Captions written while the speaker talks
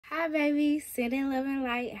Hi baby, sending love and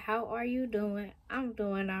light. How are you doing? I'm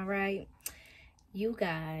doing all right. You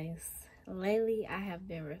guys, lately I have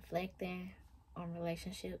been reflecting on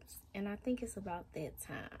relationships, and I think it's about that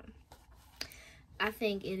time. I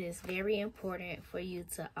think it is very important for you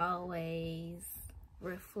to always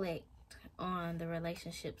reflect on the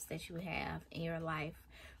relationships that you have in your life,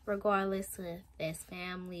 regardless of if that's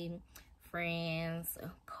family, friends,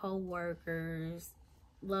 co-workers,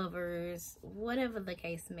 lovers, whatever the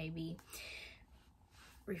case may be.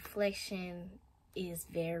 Reflection is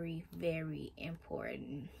very, very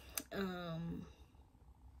important.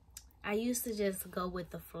 I used to just go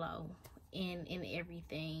with the flow in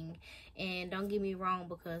everything, and don't get me wrong,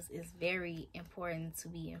 because it's very important to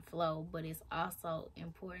be in flow, but it's also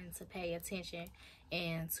important to pay attention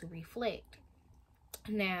and to reflect.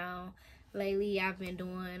 Now lately I've been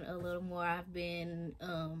doing a little more. I've been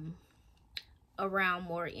around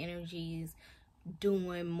more energies,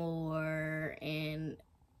 doing more, and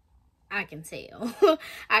I can tell.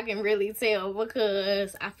 I can really tell,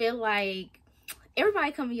 because I feel like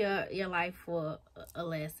everybody come to your life for a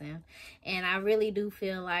lesson, and I really do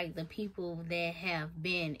feel like the people that have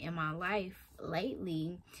been in my life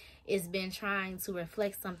lately, it's been trying to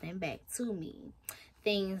reflect something back to me.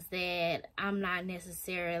 Things that I'm not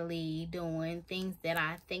necessarily doing, things that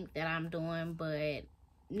I think that I'm doing, but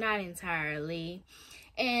not entirely,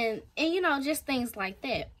 and you know, just things like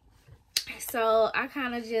that. So I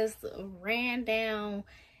kind of just ran down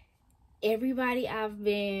everybody I've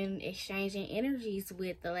been exchanging energies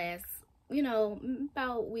with the last, you know,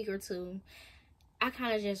 about week or two. I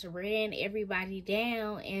kind of just ran everybody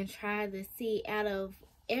down and tried to see, out of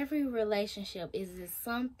every relationship, is it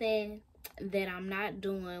something that I'm not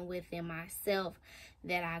doing within myself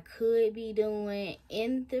that I could be doing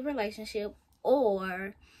in the relationship,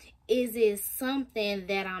 or is it something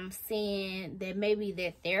that I'm seeing that maybe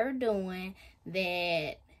that they're doing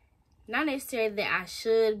that not necessarily that I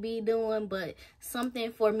should be doing, but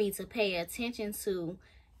something for me to pay attention to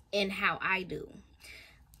in how I do.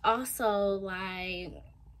 Also, like,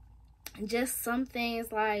 just some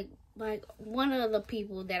things like one of the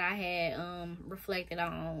people that I had reflected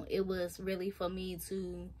on, it was really for me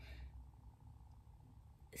to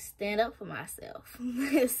stand up for myself,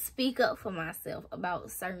 speak up for myself about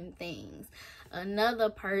certain things. Another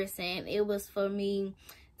person, it was for me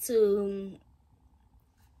to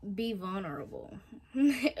be vulnerable.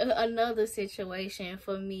 Another situation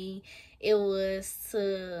for me, it was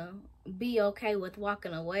to be okay with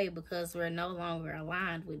walking away because we're no longer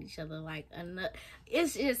aligned with each other. Like,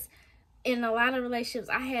 it's just, in a lot of relationships,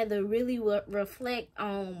 I had to really reflect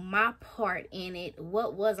on my part in it.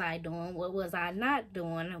 What was I doing? What was I not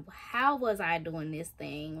doing? How was I doing this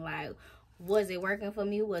thing? Like, was it working for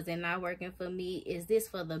me? Was it not working for me? Is this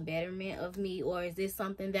for the betterment of me, or is this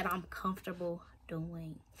something that I'm comfortable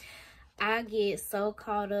doing? I get so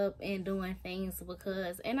caught up in doing things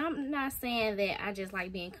because, and I'm not saying that I just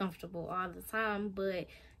like being comfortable all the time, but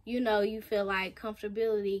you know, you feel like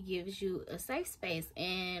comfortability gives you a safe space,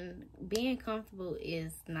 and being comfortable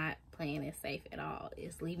is not playing it safe at all.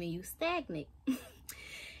 It's leaving you stagnant.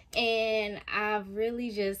 And I've really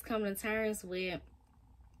just come to terms with,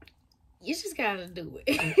 you just gotta do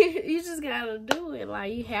it. You just gotta do it.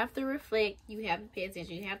 Like, you have to reflect, you have to pay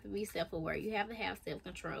attention, you have to be self-aware, you have to have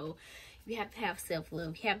self-control, you have to have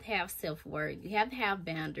self-love, you have to have self-worth, you have to have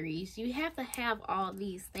boundaries, you have to have all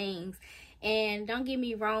these things. And don't get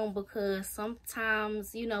me wrong, because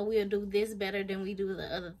sometimes, you know, we'll do this better than we do the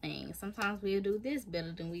other thing. Sometimes we'll do this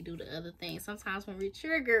better than we do the other thing. Sometimes when we're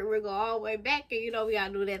triggered, we'll go all the way back, and, you know, we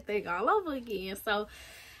gotta do that thing all over again. So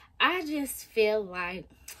I just feel like,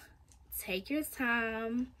 take your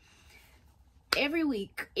time every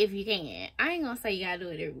week if you can. I ain't gonna say you gotta do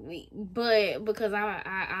it every week, but because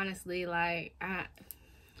I honestly, like, I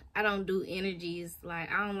don't do energies.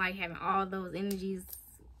 Like, I don't like having all those energies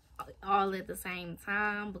all at the same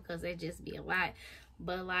time, because it just be a lot.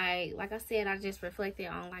 But like I said, I just reflected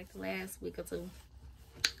on like the last week or two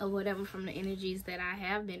or whatever from the energies that I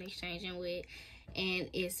have been exchanging with,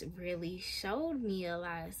 and it's really showed me a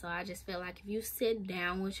lot. So I just feel like if you sit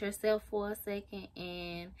down with yourself for a second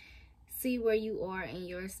and see where you are in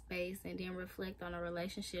your space, and then reflect on the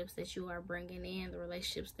relationships that you are bringing in, the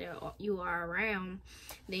relationships that you are around,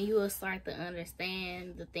 then you will start to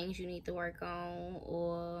understand the things you need to work on,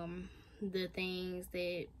 or the things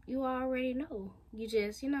that you already know. You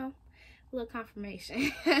just, you know, a little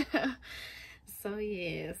confirmation. So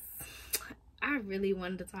yes, I really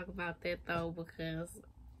wanted to talk about that though, because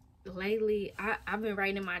lately I've been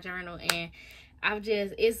writing in my journal, and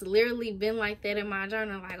it's literally been like that in my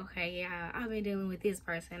journal. Like, okay, yeah, I've been dealing with this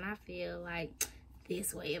person. I feel like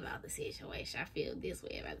this way about the situation. I feel this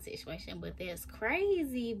way about the situation. But that's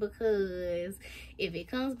crazy, because if it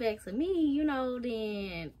comes back to me, you know,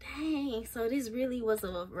 then dang, so this really was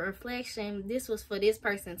a reflection. This was for this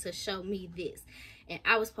person to show me this, and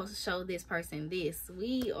I was supposed to show this person this.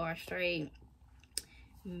 We are straight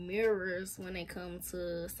mirrors when it comes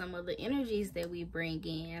to some of the energies that we bring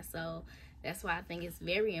in. So that's why I think it's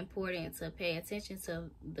very important to pay attention to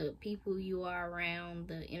the people you are around,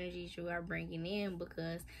 the energies you are bringing in,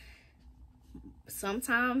 because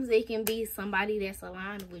sometimes it can be somebody that's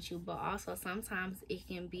aligned with you, but also sometimes it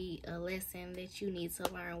can be a lesson that you need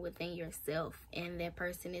to learn within yourself, and that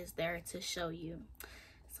person is there to show you.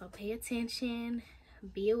 So pay attention,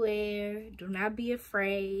 be aware, do not be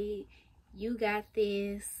afraid. You got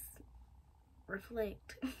this.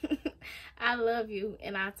 Reflect. I love you,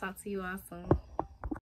 and I'll talk to you all soon.